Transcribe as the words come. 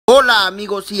Hola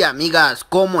amigos y amigas,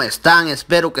 ¿cómo están?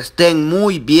 Espero que estén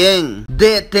muy bien.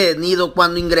 Detenido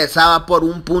cuando ingresaba por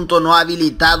un punto no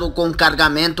habilitado con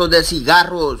cargamentos de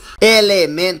cigarros.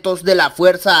 Elementos de la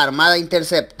Fuerza Armada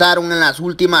interceptaron en las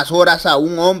últimas horas a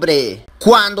un hombre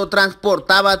cuando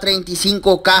transportaba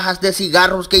 35 cajas de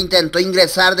cigarros que intentó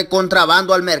ingresar de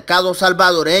contrabando al mercado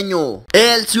salvadoreño.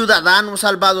 El ciudadano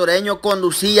salvadoreño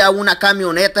conducía una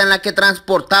camioneta en la que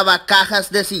transportaba cajas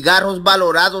de cigarros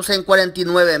valorados en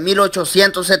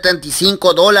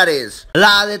 $49,875.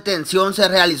 La detención se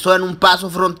realizó en un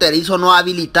paso fronterizo no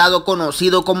habilitado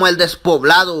conocido como el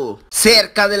Despoblado,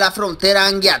 cerca de la frontera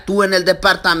Anguiatú en el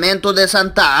departamento de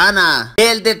Santa Ana.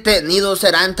 El detenido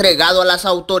será entregado a las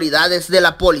autoridades de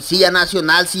la Policía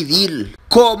Nacional Civil.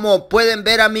 Como pueden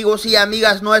ver, amigos y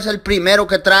amigas, no es el primero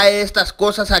que trae estas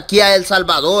cosas aquí a El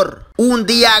Salvador. Un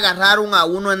día agarraron a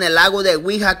uno en el lago de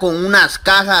Huija con unas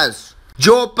cajas.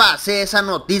 Yo pasé esa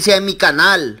noticia en mi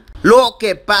canal. Lo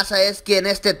que pasa es que en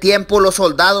este tiempo los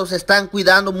soldados están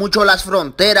cuidando mucho las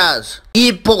fronteras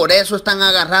y por eso están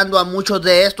agarrando a muchos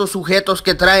de estos sujetos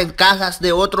que traen cajas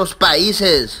de otros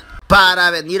países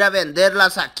para venir a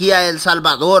venderlas aquí a El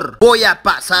Salvador. Voy a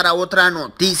pasar a otra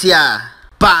noticia.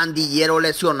 Pandillero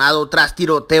lesionado tras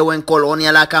tiroteo en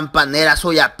colonia La Campanera,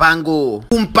 Soyapango.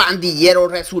 Un pandillero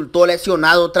resultó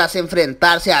lesionado tras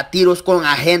enfrentarse a tiros con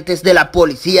agentes de la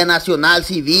Policía Nacional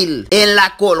Civil en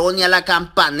la colonia La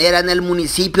Campanera, en el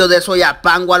municipio de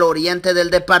Soyapango, al oriente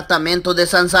del departamento de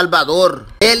San Salvador.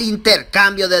 El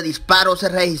intercambio de disparos se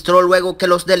registró luego que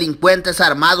los delincuentes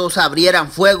armados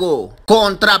abrieran fuego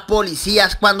contra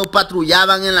policías cuando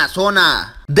patrullaban en la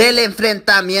zona. Del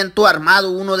enfrentamiento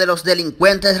armado, uno de los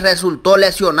delincuentes resultó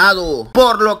lesionado,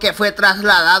 por lo que fue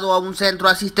trasladado a un centro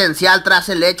asistencial. Tras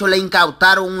el hecho le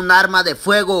incautaron un arma de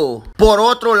fuego. Por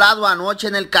otro lado, anoche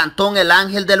en el cantón El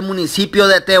Ángel del municipio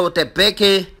de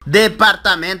Teotepeque,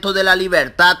 departamento de la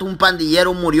Libertad, un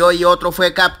pandillero murió y otro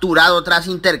fue capturado tras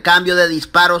intercambio de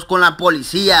disparos con la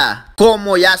policía.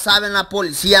 Como ya saben, la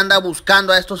policía anda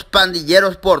buscando a estos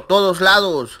pandilleros por todos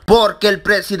lados, porque el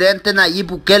presidente Nayib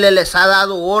Bukele les ha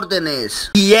dado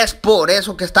órdenes. Y es por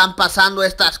eso que están pasando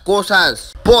estas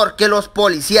cosas, porque los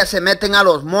policías se meten a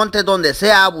los montes donde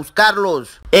sea a buscarlos.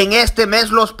 En este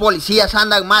mes los policías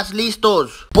andan más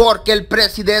listos, porque el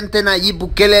presidente Nayib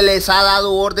Bukele les ha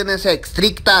dado órdenes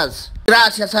estrictas.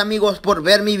 Gracias amigos por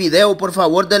ver mi video, por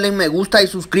favor denle me gusta y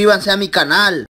suscríbanse a mi canal.